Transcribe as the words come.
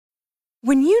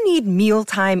When you need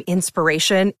mealtime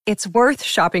inspiration, it's worth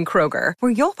shopping Kroger,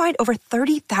 where you'll find over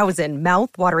 30,000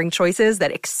 mouth-watering choices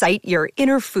that excite your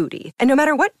inner foodie. And no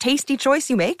matter what tasty choice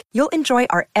you make, you'll enjoy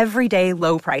our everyday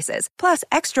low prices, plus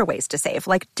extra ways to save,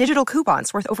 like digital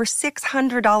coupons worth over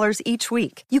 $600 each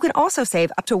week. You can also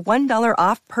save up to $1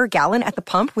 off per gallon at the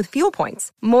pump with fuel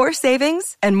points. More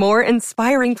savings and more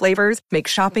inspiring flavors make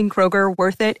shopping Kroger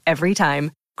worth it every time.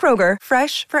 Kroger,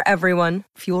 fresh for everyone.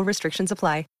 Fuel restrictions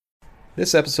apply.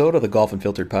 This episode of the Golf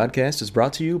Unfiltered podcast is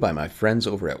brought to you by my friends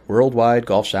over at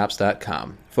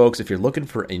WorldwideGolfShops.com. Folks, if you're looking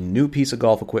for a new piece of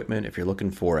golf equipment, if you're looking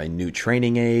for a new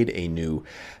training aid, a new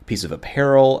piece of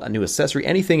apparel, a new accessory,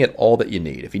 anything at all that you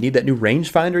need. If you need that new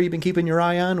rangefinder you've been keeping your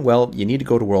eye on, well, you need to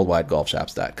go to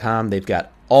WorldwideGolfShops.com. They've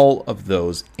got all of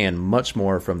those and much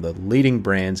more from the leading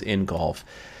brands in golf.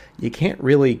 You can't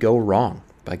really go wrong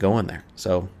by going there.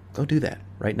 So go do that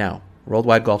right now.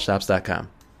 WorldwideGolfShops.com.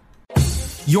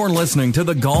 You're listening to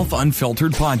the Golf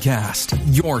Unfiltered podcast,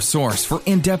 your source for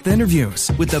in-depth interviews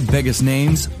with the biggest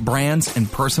names, brands,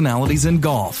 and personalities in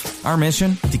golf. Our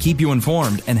mission? To keep you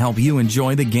informed and help you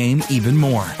enjoy the game even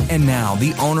more. And now,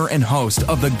 the owner and host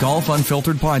of the Golf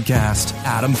Unfiltered podcast,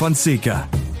 Adam Fonseca.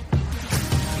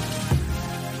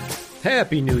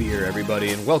 Happy New Year, everybody,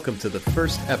 and welcome to the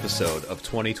first episode of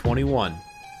 2021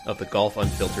 of the Golf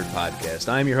Unfiltered podcast.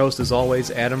 I'm your host, as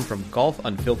always, Adam from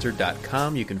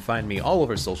golfunfiltered.com. You can find me all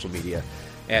over social media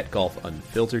at Golf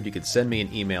Unfiltered. You can send me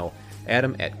an email,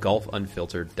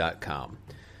 adam@golfunfiltered.com.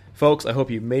 Folks, I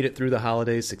hope you made it through the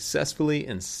holidays successfully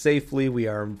and safely. We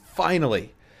are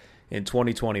finally in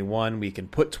 2021. We can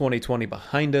put 2020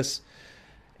 behind us,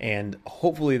 and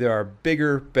hopefully there are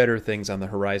bigger, better things on the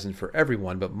horizon for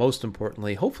everyone, but most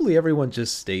importantly, hopefully everyone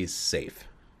just stays safe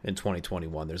in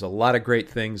 2021. There's a lot of great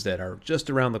things that are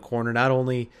just around the corner, not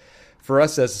only for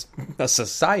us as a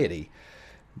society,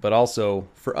 but also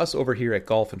for us over here at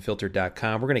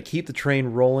golfunfiltered.com. We're going to keep the train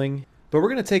rolling, but we're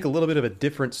going to take a little bit of a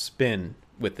different spin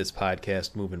with this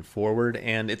podcast moving forward,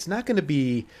 and it's not going to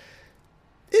be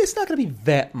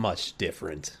that much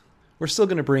different. We're still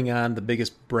going to bring on the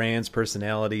biggest brands,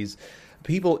 personalities,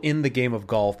 people in the game of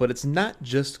golf, but it's not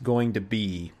just going to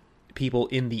be people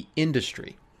in the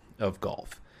industry of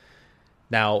golf.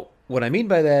 Now, what I mean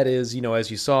by that is,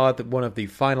 as you saw at one of the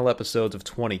final episodes of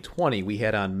 2020, we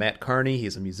had on Matt Carney.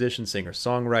 He's a musician, singer,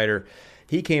 songwriter.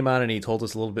 He came on and he told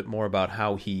us a little bit more about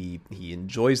how he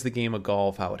enjoys the game of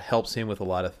golf, how it helps him with a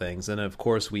lot of things. And of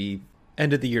course, we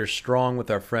ended the year strong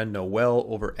with our friend Noel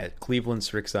over at Cleveland,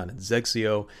 Srixon, and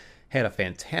Zexio. Had a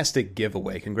fantastic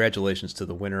giveaway. Congratulations to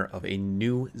the winner of a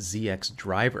new ZX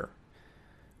driver.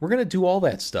 We're going to do all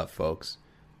that stuff, folks.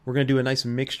 We're going to do a nice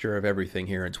mixture of everything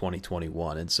here in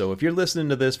 2021. And so if you're listening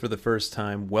to this for the first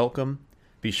time, welcome.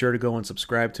 Be sure to go and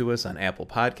subscribe to us on Apple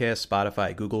Podcasts,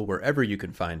 Spotify, Google, wherever you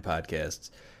can find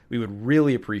podcasts. We would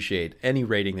really appreciate any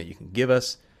rating that you can give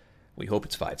us. We hope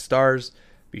it's 5 stars.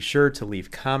 Be sure to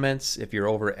leave comments. If you're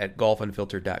over at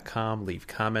golfunfiltered.com, leave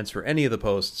comments for any of the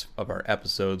posts of our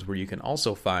episodes, where you can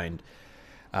also find,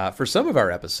 for some of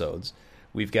our episodes,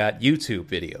 we've got YouTube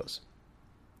videos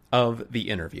of the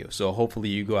interview. So hopefully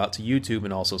you go out to YouTube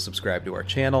and also subscribe to our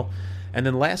channel. And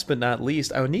then last but not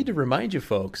least, I would need to remind you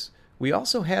folks, we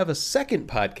also have a second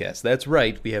podcast. That's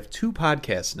right, we have 2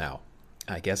 podcasts now.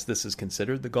 I guess this is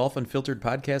considered the Golf Unfiltered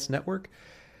Podcast Network.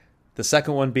 The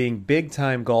second one being Big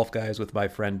Time Golf Guys with my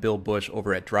friend Bill Bush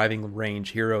over at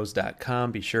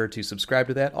drivingrangeheroes.com. Be sure to subscribe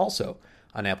to that also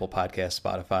on Apple Podcasts,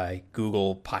 Spotify,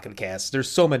 Google, Pocket Casts.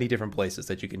 There's so many different places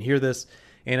that you can hear this.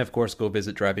 And, of course, go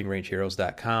visit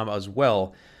drivingrangeheroes.com as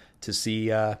well to see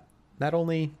not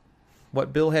only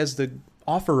what Bill has to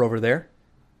offer over there,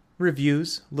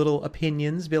 reviews, little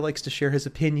opinions. Bill likes to share his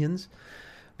opinions,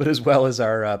 but as well as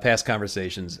our past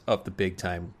conversations of the Big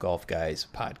Time Golf Guys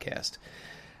podcast.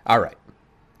 All right,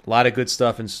 a lot of good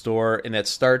stuff in store, and that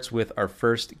starts with our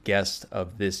first guest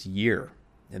of this year.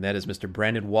 And that is Mr.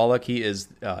 Brandon Wallach. He is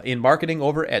in marketing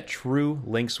over at True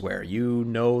Linkswear. You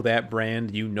know that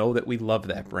brand. You know that we love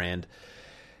that brand.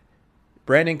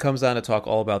 Brandon comes on to talk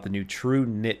all about the new True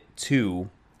Knit 2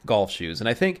 golf shoes. And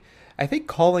I think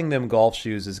calling them golf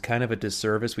shoes is kind of a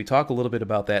disservice. We talk a little bit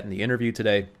about that in the interview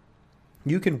today.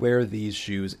 You can wear these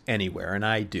shoes anywhere, and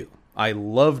I do. I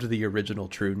loved the original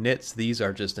True Knits. These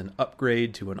are just an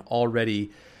upgrade to an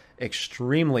already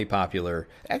extremely popular,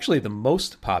 actually the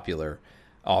most popular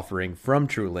offering from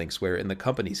True Linkswear in the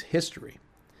company's history.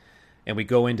 And we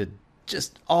go into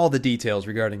just all the details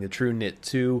regarding the True Knit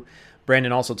 2.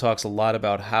 Brandon also talks a lot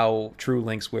about how True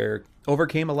Linkswear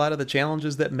overcame a lot of the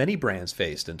challenges that many brands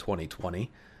faced in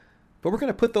 2020. But we're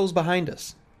going to put those behind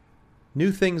us.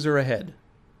 New things are ahead.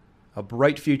 a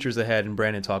bright future's ahead, and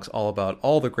Brandon talks all about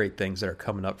all the great things that are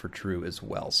coming up for True as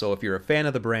well. So if you're a fan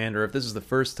of the brand, or if this is the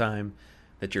first time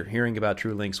that you're hearing about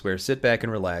True Linkswear, sit back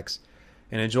and relax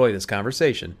and enjoy this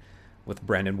conversation with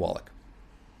Brandon Wallach.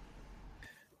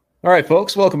 All right,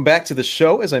 folks, welcome back to the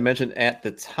show. As I mentioned at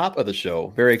the top of the show,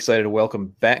 very excited to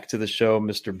welcome back to the show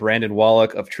Mr. Brandon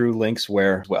Wallach of True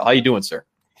Linkswear. Well, how you doing, sir?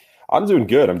 I'm doing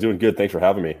good. Thanks for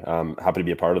having me. I'm happy to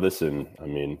be a part of this. And I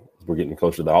mean, we're getting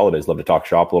closer to the holidays. Love to talk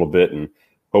shop a little bit. And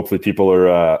hopefully people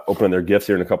are opening their gifts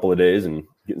here in a couple of days and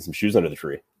getting some shoes under the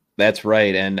tree. That's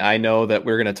right. And I know that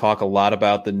we're going to talk a lot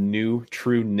about the new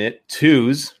True Knit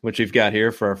 2s, which we've got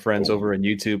here for our friends over in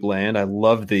YouTube land. I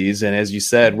love these. And as you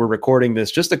said, we're recording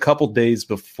this just a couple days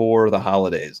before the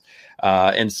holidays.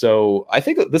 And so I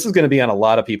think this is going to be on a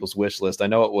lot of people's wish list. I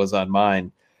know it was on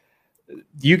mine.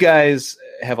 You guys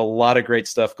have a lot of great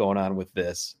stuff going on with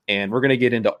this, and we're going to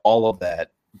get into all of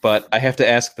that. But I have to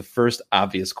ask the first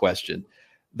obvious question.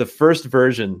 The first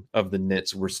version of the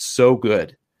knits were so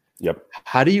good. Yep.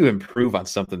 How do you improve on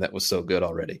something that was so good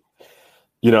already?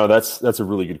 That's a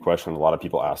really good question. A lot of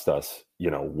people asked us,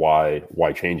 why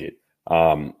change it?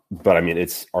 But I mean,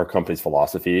 it's our company's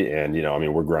philosophy, and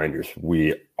we're grinders.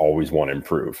 We always want to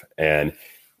improve, and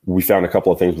we found a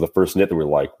couple of things with the first knit that we're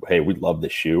like, hey, we love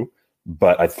this shoe,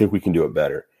 but I think we can do it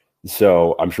better.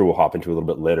 So I'm sure we'll hop into it a little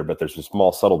bit later, but there's some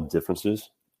small, subtle differences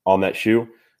on that shoe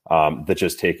that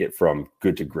just take it from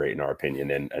good to great, in our opinion.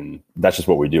 And that's just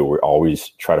what we do. We always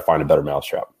try to find a better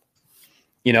mousetrap.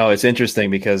 It's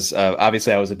interesting because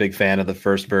obviously I was a big fan of the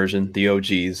first version, the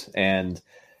OGs, and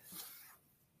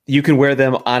you can wear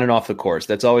them on and off the course.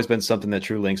 That's always been something that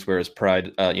True Linkswear has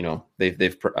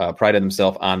they've prided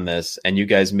themselves on this, and you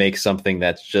guys make something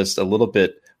that's just a little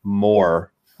bit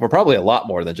more, or probably a lot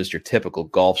more than just your typical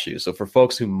golf shoe. So for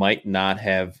folks who might not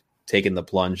have taken the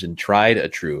plunge and tried a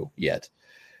True yet,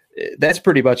 that's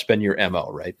pretty much been your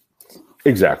MO, right?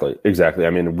 Exactly. I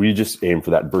mean, we just aim for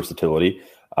that versatility.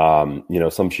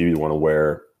 Some shoe you want to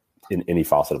wear in any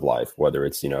facet of life, whether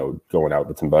it's, going out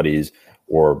with some buddies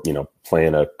or,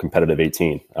 playing a competitive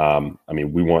 18.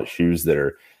 We want shoes that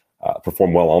are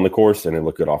perform well on the course and then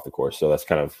look good off the course. So that's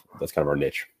kind of our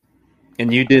niche.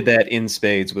 And you did that in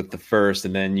spades with the first,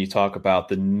 and then you talk about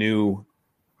the new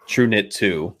True Knit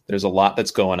 2. There's a lot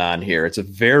that's going on here. It's a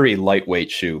very lightweight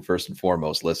shoe, first and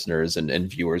foremost, listeners and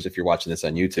viewers, if you're watching this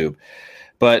on YouTube.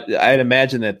 But I'd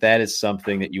imagine that is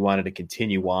something that you wanted to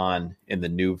continue on in the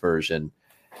new version,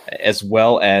 as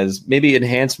well as maybe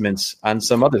enhancements on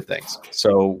some other things.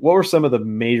 So what were some of the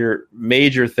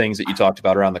major things that you talked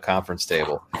about around the conference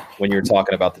table when you were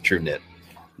talking about the True Knit?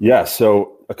 Yeah,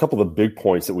 so a couple of the big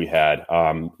points that we had,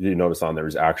 you notice on there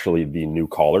is actually the new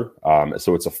collar.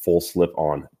 So it's a full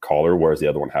slip-on collar, whereas the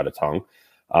other one had a tongue.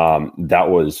 That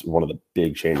was one of the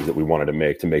big changes that we wanted to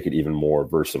make it even more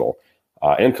versatile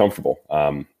and comfortable.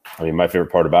 My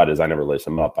favorite part about it is I never lace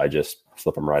them up. I just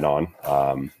slip them right on,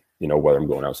 whether I'm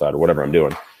going outside or whatever I'm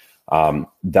doing.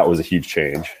 That was a huge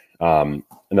change.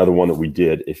 Another one that we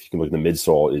did, if you can look at the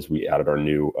midsole, is we added our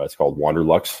new, it's called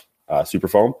Wanderlux Super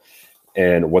Foam.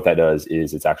 And what that does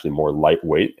is it's actually more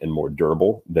lightweight and more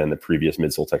durable than the previous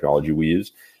midsole technology we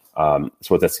use. So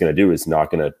what that's going to do is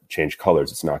not going to change colors.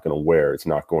 It's not going to wear. It's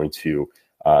not going to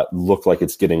look like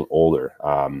it's getting older,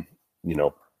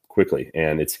 quickly.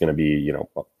 And it's going to be,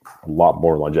 a lot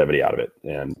more longevity out of it.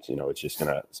 And, it's just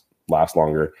going to last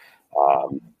longer.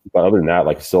 But other than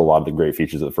that, still a lot of the great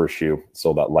features of the first shoe.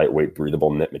 Still that lightweight,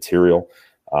 breathable knit material,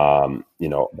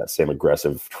 that same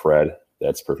aggressive tread.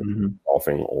 That's perfect for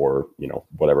golfing or,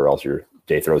 whatever else your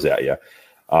day throws at you.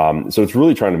 So it's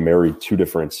really trying to marry two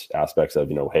different aspects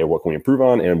of, hey, what can we improve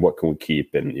on and what can we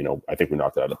keep? And, I think we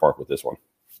knocked it out of the park with this one.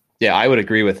 Yeah, I would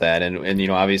agree with that.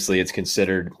 And obviously it's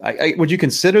considered, would you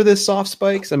consider this soft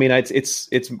spikes? I mean,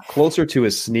 it's closer to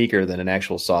a sneaker than an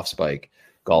actual soft spike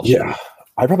golf shoe. Yeah,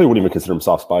 I probably wouldn't even consider them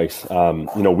soft spikes.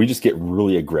 We just get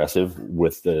really aggressive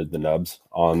with the nubs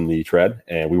on the tread,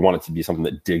 and we want it to be something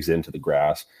that digs into the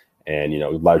grass and,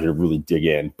 allows you to really dig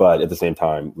in. But at the same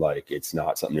time, it's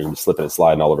not something you're going to be slipping and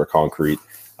sliding all over concrete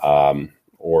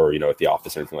or, at the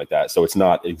office or anything like that. So it's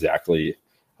not exactly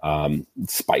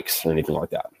spikes or anything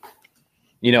like that.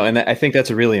 And I think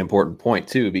that's a really important point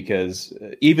too, because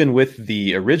even with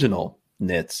the original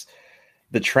knits,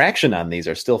 the traction on these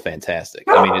are still fantastic.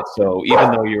 I mean, it's so,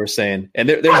 even though you were saying, and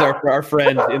there's our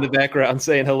friend in the background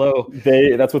saying hello.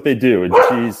 That's what they do. And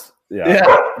she's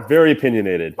very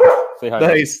opinionated. Say hi.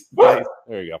 Nice.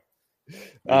 There you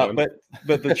go.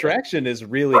 But the traction is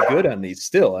really good on these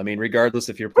still. I mean, regardless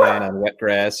if you're playing on wet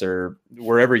grass or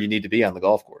wherever you need to be on the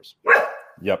golf course.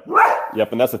 Yep.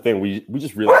 And that's the thing. We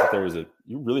just realized that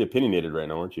you're really opinionated right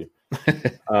now, aren't you?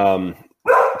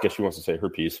 guess she wants to say her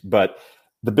piece. But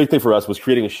the big thing for us was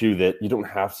creating a shoe that you don't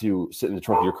have to sit in the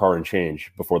trunk of your car and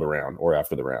change before the round or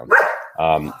after the round.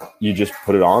 You just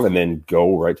put it on and then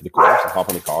go right to the course and hop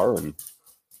on the car. And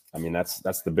I mean, that's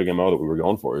the big MO that we were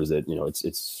going for, is that,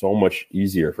 it's so much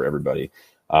easier for everybody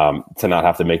to not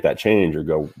have to make that change or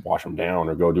go wash them down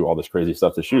or go do all this crazy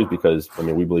stuff to shoes, because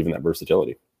we believe in that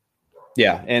versatility.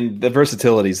 Yeah, and the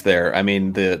versatility's there. I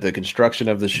mean, the construction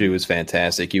of the shoe is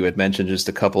fantastic. You had mentioned just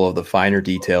a couple of the finer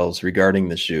details regarding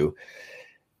the shoe.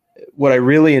 What I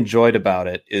really enjoyed about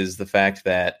it is the fact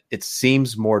that it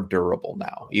seems more durable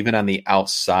now. Even on the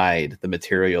outside, the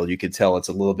material, you could tell it's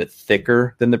a little bit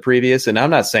thicker than the previous. And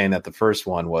I'm not saying that the first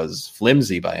one was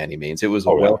flimsy by any means. It was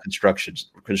a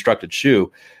well-constructed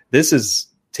shoe. This is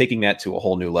taking that to a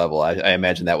whole new level. I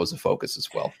imagine that was a focus as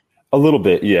well. A little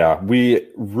bit, yeah. We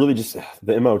really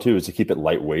the MO too is to keep it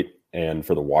lightweight and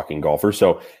for the walking golfer.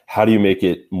 So how do you make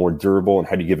it more durable, and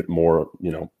how do you give it more,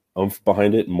 oomph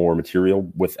behind it, more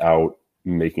material, without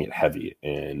making it heavy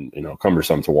and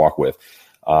cumbersome to walk with?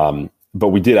 But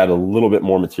we did add a little bit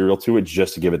more material to it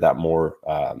just to give it that more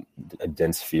a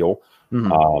dense feel,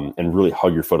 and really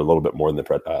hug your foot a little bit more than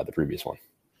the previous one.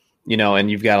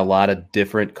 And you've got a lot of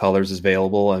different colors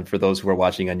available. And for those who are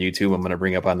watching on YouTube, I'm going to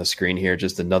bring up on the screen here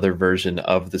just another version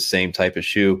of the same type of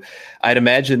shoe. I'd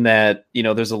imagine that,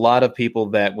 there's a lot of people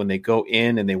that when they go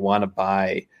in and they want to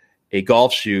buy a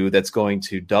golf shoe that's going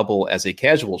to double as a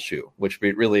casual shoe, which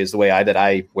really is the way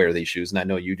I wear these shoes, and I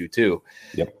know you do too.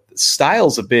 Yep.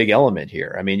 Style's a big element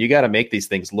here. I mean, you got to make these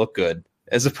things look good,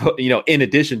 as opposed, in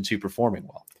addition to performing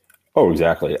well. Oh,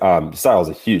 exactly. Style is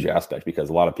a huge aspect, because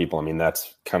a lot of people,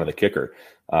 that's kind of the kicker.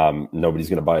 Nobody's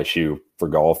going to buy a shoe for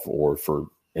golf or for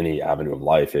any avenue of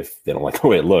life if they don't like the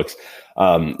way it looks.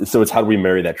 So it's how do we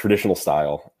marry that traditional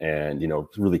style and,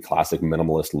 really classic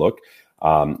minimalist look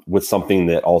with something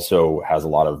that also has a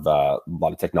lot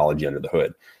of technology under the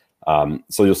hood.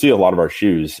 So you'll see a lot of our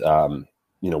shoes,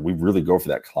 we really go for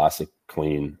that classic,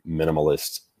 clean,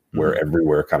 minimalist, wear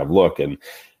everywhere kind of look. And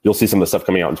you'll see some of the stuff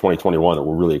coming out in 2021 that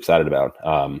we're really excited about.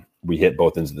 We hit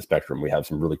both ends of the spectrum. We have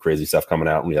some really crazy stuff coming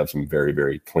out, and we have some very,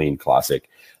 very clean, classic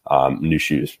new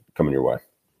shoes coming your way.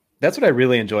 That's what I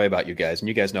really enjoy about you guys. And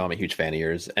you guys know I'm a huge fan of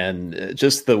yours. And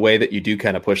just the way that you do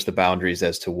kind of push the boundaries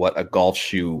as to what a golf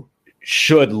shoe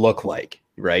should look like,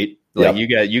 right? Like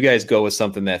you guys go with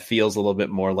something that feels a little bit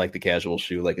more like the casual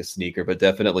shoe, like a sneaker, but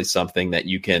definitely something that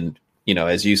you can,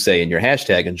 as you say in your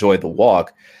hashtag, enjoy the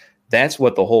walk. That's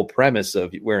what the whole premise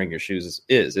of wearing your shoes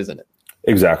is, isn't it?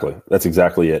 Exactly. That's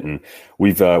exactly it. And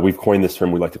we've coined this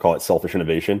term. We like to call it selfish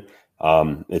innovation.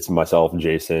 It's myself,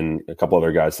 Jason, a couple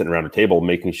other guys sitting around a table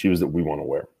making shoes that we want to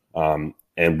wear.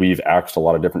 And we've axed a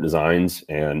lot of different designs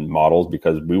and models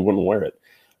because we wouldn't wear it.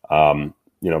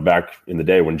 Back in the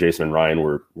day when Jason and Ryan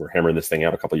were hammering this thing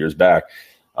out a couple of years back,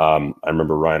 I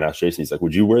remember Ryan asked Jason, he's like,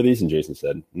 "Would you wear these?" And Jason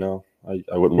said, "No,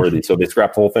 I wouldn't wear these." So they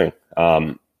scrapped the whole thing.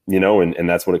 And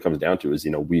that's what it comes down to is,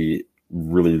 we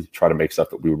really try to make stuff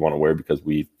that we would want to wear because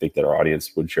we think that our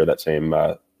audience would share that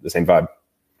the same vibe.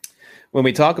 When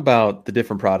we talk about the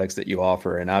different products that you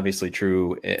offer, and obviously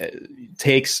True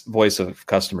takes voice of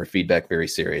customer feedback very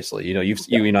seriously.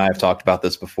 You and I have talked about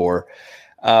this before,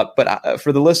 but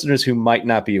for the listeners who might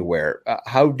not be aware,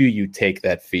 how do you take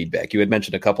that feedback? You had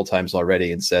mentioned a couple times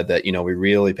already and said that, we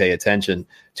really pay attention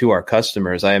to our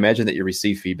customers. I imagine that you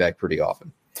receive feedback pretty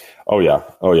often. Oh yeah.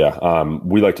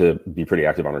 We like to be pretty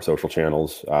active on our social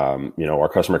channels. Our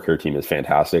customer care team is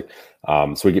fantastic.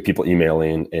 So we get people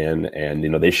emailing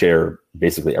and they share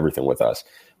basically everything with us.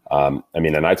 And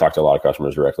I talk to a lot of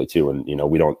customers directly too. And,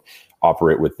 we don't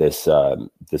operate with this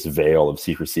veil of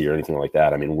secrecy or anything like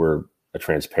that. We're a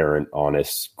transparent,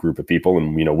 honest group of people,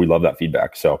 and, we love that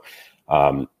feedback. So,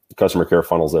 customer care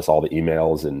funnels us all the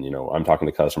emails, and I'm talking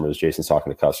to customers, Jason's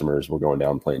talking to customers, we're going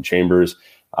down playing Chambers,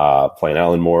 playing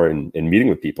Allen Moore, and meeting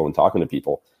with people and talking to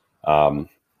people, and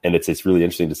it's really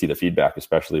interesting to see the feedback,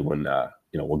 especially when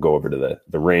we'll go over to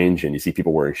the range and you see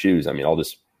people wearing shoes. I'll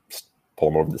just pull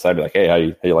them over to the side and be like, "Hey, how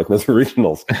you like those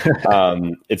originals?"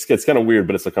 It's kind of weird,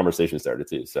 but it's a conversation starter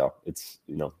too. So it's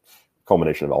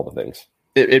culmination of all the things.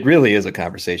 It really is a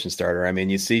conversation starter.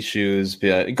 You see shoes,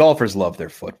 golfers love their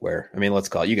footwear. Let's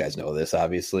call it, you guys know this,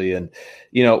 obviously. And,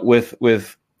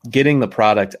 with getting the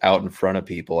product out in front of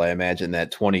people, I imagine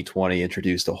that 2020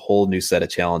 introduced a whole new set of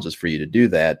challenges for you to do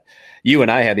that. You and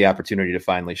I had the opportunity to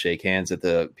finally shake hands at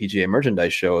the PGA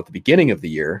Merchandise Show at the beginning of the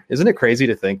year. Isn't it crazy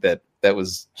to think that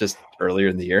was just earlier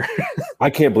in the year? I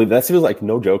can't believe that. Feels like,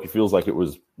 no joke, it feels like it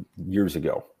was years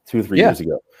ago, 2 or 3 years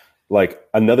ago. Like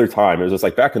another time, it was just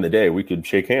like back in the day, we could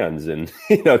shake hands and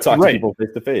talk to people face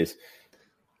to face.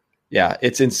 Yeah,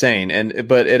 it's insane.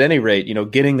 But at any rate,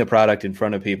 getting the product in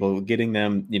front of people, getting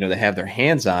them, to have their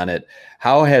hands on it,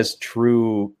 how has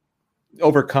True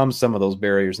overcome some of those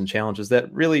barriers and challenges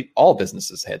that really all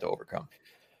businesses had to overcome?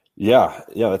 Yeah,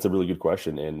 that's a really good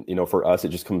question. And, for us, it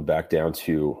just comes back down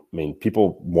to,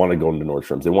 people want to go into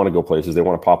Nordstrom's. They want to go places. They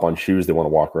want to pop on shoes. They want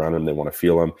to walk around them. They want to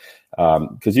feel them.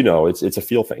 Because, it's a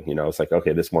feel thing. It's like,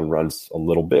 okay, this one runs a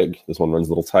little big. This one runs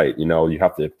a little tight. You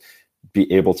have to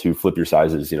be able to flip your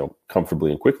sizes,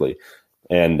 comfortably and quickly.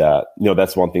 And,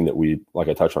 that's one thing that like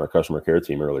I touched on our customer care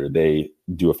team earlier, they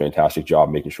do a fantastic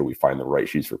job making sure we find the right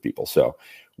shoes for people. So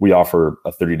we offer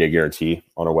a 30-day guarantee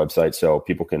on our website. So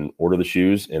people can order the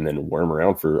shoes and then wear them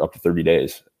around for up to 30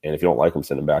 days. And if you don't like them,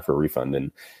 send them back for a refund.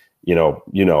 And,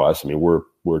 us,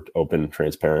 we're open,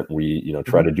 transparent. We,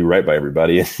 try to do right by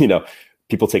everybody. And,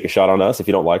 people take a shot on us. If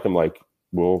you don't like them, like,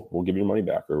 we'll give you your money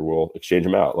back or we'll exchange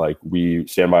them out. Like, we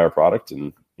stand by our product,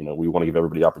 and we want to give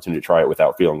everybody the opportunity to try it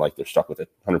without feeling like they're stuck with a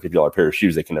 $150 pair of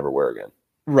shoes they can never wear again.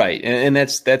 Right. And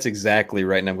that's exactly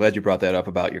right. And I'm glad you brought that up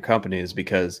about your company, is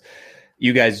because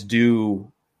you guys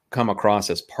do come across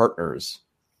as partners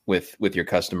with your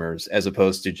customers, as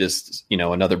opposed to just,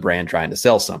 another brand trying to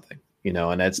sell something,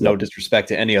 and that's no disrespect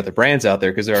to any other brands out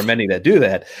there, because there are many that do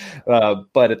that.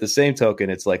 But at the same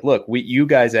token, it's like, look, you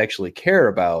guys actually care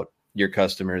about your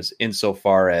customers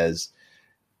insofar as,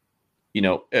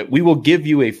 we will give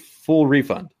you a full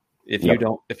refund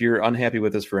if you're unhappy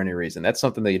with us for any reason. That's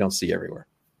something that you don't see everywhere.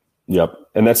 Yep.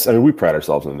 And we pride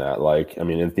ourselves in that. Like,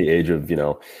 in the age of,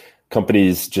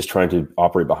 companies just trying to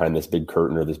operate behind this big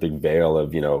curtain or this big veil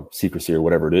of, secrecy or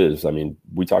whatever it is.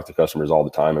 We talk to customers all the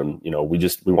time, and,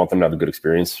 we want them to have a good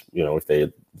experience. If they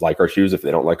like our shoes, if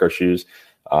they don't like our shoes,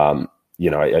 I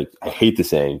hate the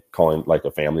saying calling like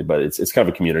a family, but it's kind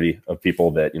of a community of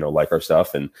people that, like our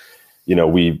stuff. And,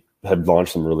 we have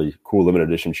launched some really cool limited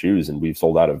edition shoes, and we've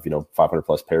sold out of, 500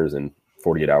 plus pairs in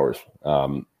 48 hours.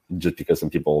 Just because some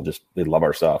people they love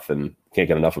our stuff and can't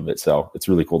get enough of it. So it's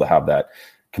really cool to have that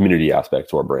community aspect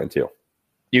to our brand too.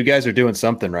 You guys are doing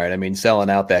something right. Selling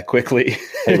out that quickly,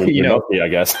 I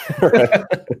guess.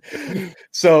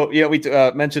 So we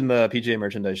mentioned the PGA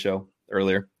Merchandise Show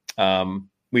earlier.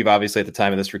 We've obviously, at the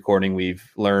time of this recording, we've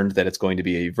learned that it's going to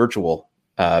be a virtual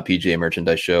PGA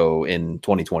Merchandise Show in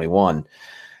 2021.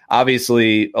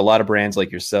 Obviously, a lot of brands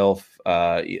like yourself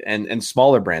and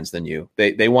smaller brands than you,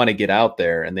 they want to get out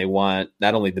there, and they want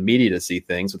not only the media to see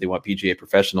things, but they want PGA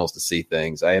professionals to see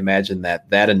things. I imagine that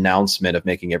announcement of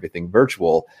making everything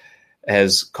virtual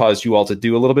has caused you all to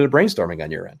do a little bit of brainstorming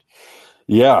on your end.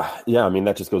 Yeah.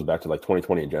 That just goes back to like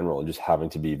 2020 in general, and just having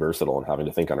to be versatile and having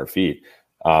to think on our feet.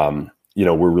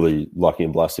 We're really lucky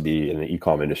and blessed to be in the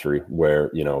e-com industry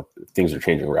where, things are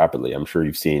changing rapidly. I'm sure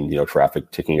you've seen,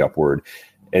 traffic ticking upward,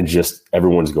 and just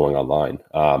everyone's going online.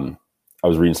 I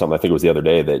was reading something, I think it was the other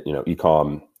day, that,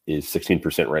 e-com is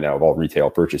 16% right now of all retail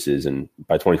purchases. And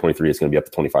by 2023, it's going to be up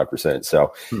to 25%.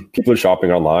 So people are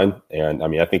shopping online. And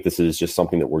I think this is just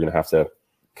something that we're going to have to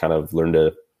kind of learn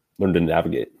to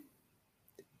navigate.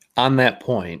 On that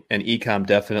point, and e-com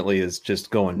definitely is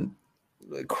just going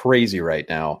crazy right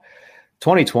now.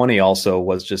 2020 also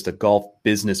was just a golf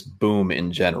business boom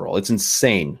in general. It's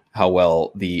insane how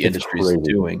well the industry is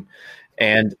doing.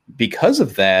 And because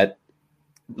of that,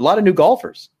 a lot of new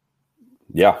golfers.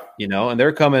 Yeah. And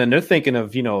they're coming and they're thinking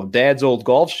of, dad's old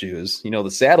golf shoes, the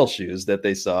saddle shoes that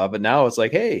they saw. But now it's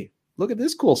like, hey, look at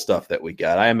this cool stuff that we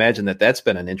got. I imagine that's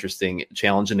been an interesting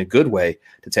challenge in a good way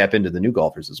to tap into the new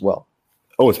golfers as well.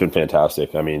 Oh, it's been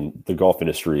fantastic. The golf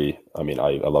industry, I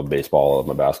love baseball, I love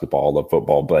my basketball, I love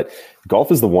football, but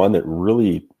golf is the one that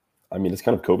really, it's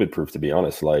kind of COVID proof, to be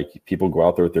honest. Like, people go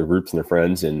out there with their groups and their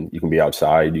friends, and you can be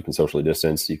outside, you can socially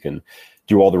distance, you can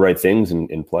do all the right things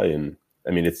and play. And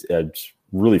it's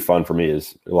really fun for me,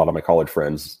 is a lot of my college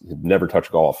friends have never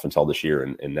touched golf until this year.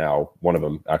 And now one of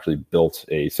them actually built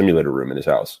a simulator room in his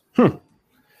house.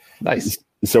 Nice.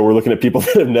 So we're looking at people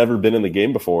that have never been in the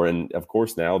game before. And of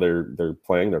course, now they're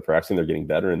playing, they're practicing, they're getting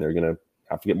better, and they're going to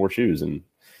have to get more shoes. And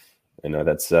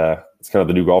that's it's kind of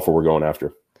the new golfer we're going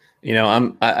after.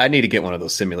 I need to get one of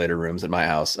those simulator rooms at my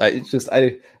house. I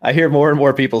hear more and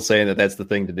more people saying that that's the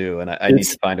thing to do, and I need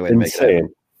to find a way to make it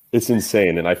happen. It's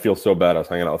insane, and I feel so bad. I was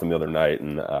hanging out with him the other night,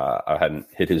 and I hadn't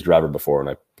hit his driver before, and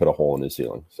I put a hole in his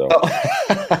ceiling. So,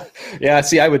 yeah.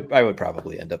 See, I would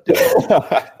probably end up doing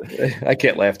it. I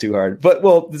can't laugh too hard, but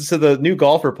so the new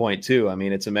golfer point too.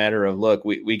 It's a matter of, look,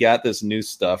 we got this new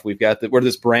stuff. We're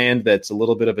this brand that's a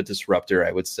little bit of a disruptor,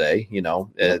 I would say.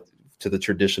 To the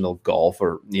traditional golf,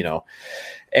 or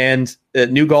and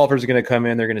new golfers are going to come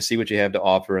in, they're going to see what you have to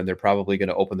offer, and they're probably going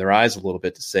to open their eyes a little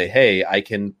bit to say, hey, I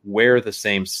can wear the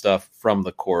same stuff from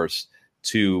the course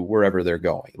to wherever they're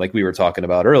going, like we were talking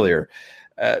about earlier.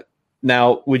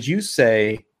 Now, would you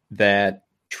say that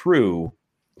True,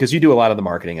 because you do a lot of the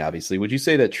marketing, obviously, would you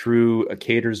say that True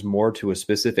caters more to a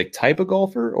specific type of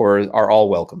golfer, or are all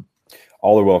welcome?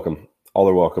 All are welcome. All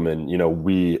are welcome. And,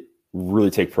 we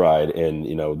really take pride in,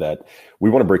 that we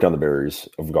want to break down the barriers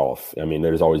of golf. I mean,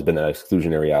 there's always been that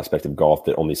exclusionary aspect of golf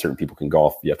that only certain people can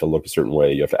golf. You have to look a certain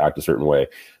way. You have to act a certain way.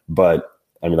 But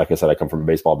I mean, like I said, I come from a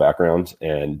baseball background,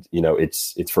 and,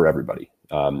 it's for everybody.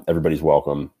 Everybody's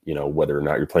welcome, whether or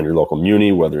not you're playing your local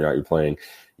muni, whether or not you're playing,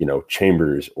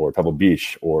 Chambers or Pebble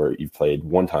Beach, or you've played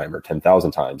one time or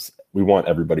 10,000 times. We want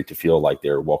everybody to feel like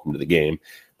they're welcome to the game,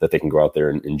 that they can go out there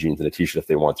in jeans and a t-shirt if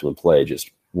they want to and play,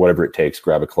 just whatever it takes,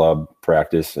 grab a club,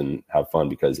 practice, and have fun,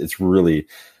 because it's really,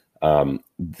 the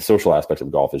social aspect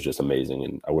of golf is just amazing,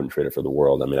 and I wouldn't trade it for the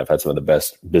world. I mean, I've had some of the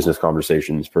best business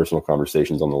conversations, personal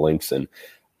conversations on the links, and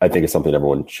I think it's something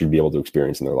everyone should be able to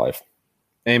experience in their life.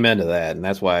 Amen to that. And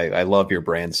that's why I love your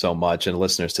brand so much, and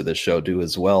listeners to this show do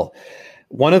as well.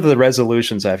 One of the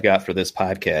resolutions I've got for this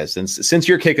podcast, and since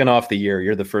you're kicking off the year,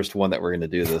 you're the first one that we're going to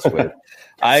do this with.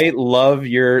 I love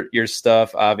your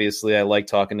stuff. Obviously, I like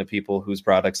talking to people whose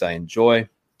products I enjoy.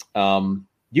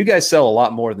 You guys sell a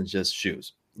lot more than just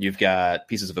shoes. You've got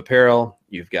pieces of apparel.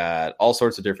 You've got all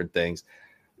sorts of different things.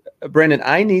 Brendan,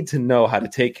 I need to know how to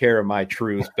take care of my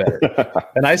Trues better.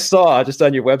 And I saw just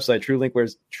on your website,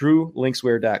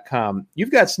 TrueLinkswear.com,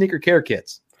 you've got sneaker care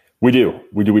kits. We do.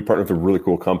 We partner with a really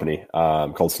cool company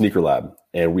called Sneaker Lab,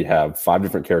 and we have 5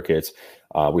 different care kits.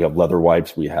 We have leather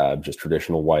wipes. We have just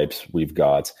traditional wipes. We've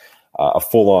got a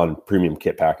full-on premium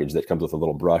kit package that comes with a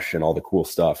little brush and all the cool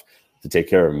stuff to take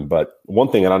care of them. But one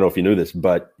thing, and I don't know if you knew this,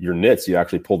 but your knits, you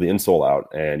actually pull the insole out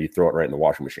and you throw it right in the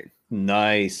washing machine.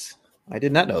 Nice. I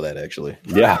did not know that, actually.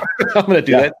 Yeah. I'm going to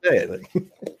do that today.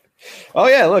 Oh,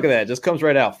 yeah, look at that. It just comes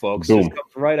right out, folks. Boom. Just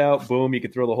comes right out. Boom. You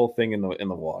can throw the whole thing in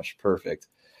the wash. Perfect.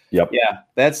 Yep. Yeah,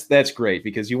 that's great,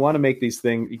 because you want to make these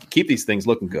things, keep these things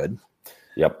looking good.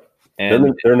 Yep.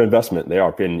 And they're an investment. They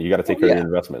are. And you got to take care of your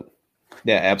investment.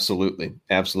 Yeah, absolutely.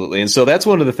 Absolutely. And so that's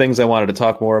one of the things I wanted to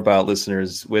talk more about,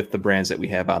 listeners, with the brands that we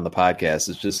have on the podcast,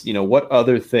 is just, what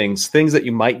other things that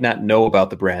you might not know about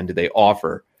the brand do they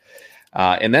offer?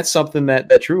 And that's something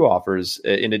that True offers,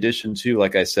 in addition to,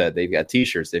 like I said, they've got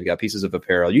t-shirts, they've got pieces of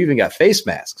apparel. You even got face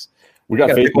masks. We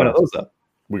got face one of masks. those up.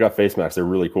 We got face masks. They're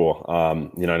really cool. I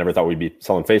never thought we'd be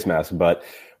selling face masks, but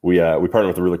we partnered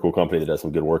with a really cool company that does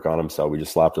some good work on them. So we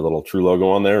just slapped a little True logo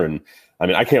on there. And I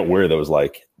mean, I can't wear those,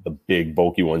 like the big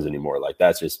bulky ones anymore. Like,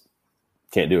 that's just,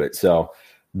 can't do it. So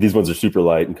these ones are super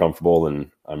light and comfortable. And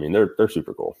I mean, they're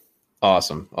super cool.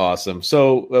 Awesome.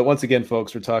 So once again,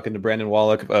 folks, we're talking to Brandon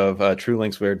Wallach of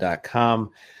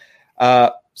TrueLinkswear.com.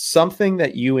 Something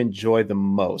that you enjoy the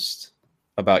most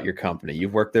about your company.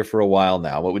 You've worked there for a while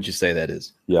now. What would you say that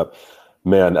is? Yep.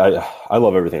 Man, I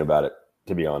love everything about it,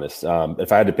 to be honest.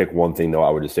 If I had to pick one thing, though, I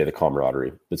would just say the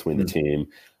camaraderie between the team.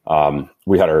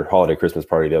 We had our holiday Christmas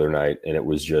party the other night, and it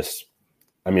was just,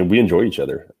 I mean, we enjoy each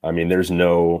other. I mean, there's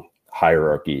no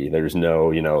hierarchy. There's no,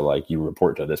 like, you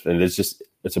report to this. And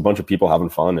it's a bunch of people having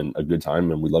fun and a good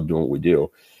time, and we love doing what we do.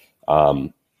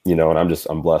 And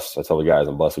I'm blessed. I tell the guys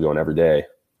I'm blessed to go in every day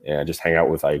and just hang out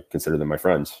with, I consider them my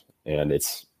friends. And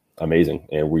it's amazing.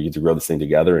 And we get to grow this thing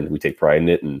together, and we take pride in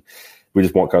it. And we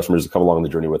just want customers to come along the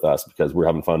journey with us, because we're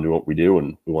having fun doing what we do,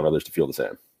 and we want others to feel the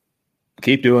same.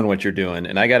 Keep doing what you're doing.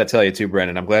 And I got to tell you too,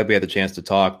 Brandon, I'm glad we had the chance to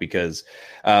talk, because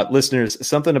listeners,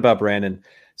 something about Brandon.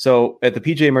 So at the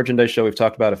PGA Merchandise Show, we've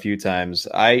talked about a few times.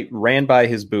 I ran by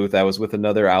his booth. I was with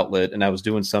another outlet, and I was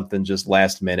doing something just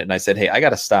last minute. And I said, hey, I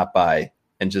got to stop by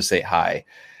and just say hi.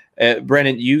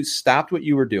 Brandon, you stopped what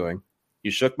you were doing. You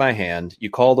shook my hand.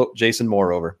 You called Jason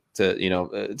Moore over to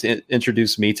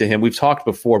introduce me to him. We've talked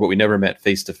before, but we never met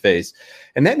face to face.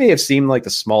 And that may have seemed like a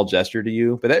small gesture to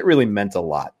you, but that really meant a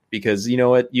lot, because you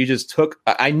know what? You just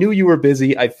I knew you were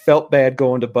busy. I felt bad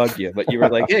going to bug you, but you were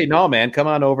like, hey, no, man, come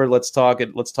on over. Let's talk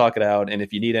it out. And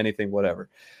if you need anything, whatever.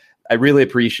 I really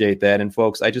appreciate that. And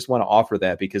folks, I just want to offer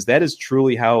that, because that is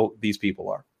truly how these people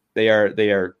are.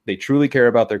 They truly care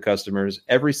about their customers.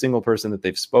 Every single person that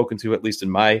they've spoken to, at least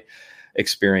in my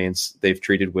experience, they've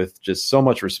treated with just so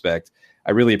much respect.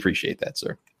 I really appreciate that,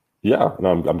 sir. Yeah,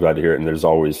 no, I'm glad to hear it. And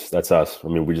that's us. I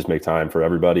mean, we just make time for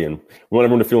everybody, and we want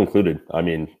everyone to feel included. I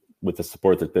mean, with the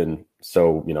support that's been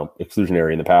so,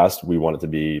 exclusionary in the past, we want it to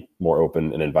be more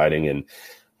open and inviting. And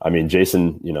I mean,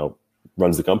 Jason,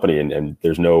 runs the company, and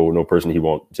there's no person he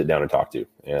won't sit down and talk to.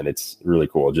 And it's really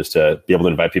cool just to be able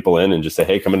to invite people in and just say,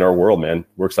 hey, come into our world, man.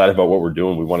 We're excited about what we're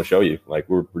doing. We want to show you, like,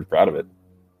 we're proud of it.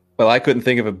 Well, I couldn't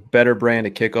think of a better brand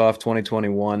to kick off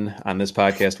 2021 on this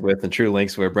podcast with than True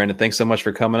Linkswear. Brandon, thanks so much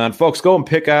for coming on. Folks, go and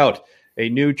pick out a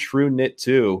new True Knit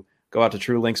 2. Go out to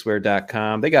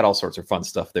truelinkswear.com. They got all sorts of fun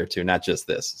stuff there too, not just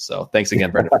this. So thanks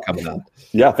again, Brandon, for coming on.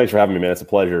 Yeah, thanks for having me, man. It's a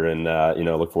pleasure. And,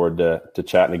 look forward to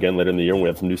chatting again later in the year when we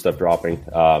have some new stuff dropping.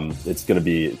 It's going to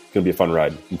be a fun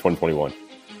ride in 2021.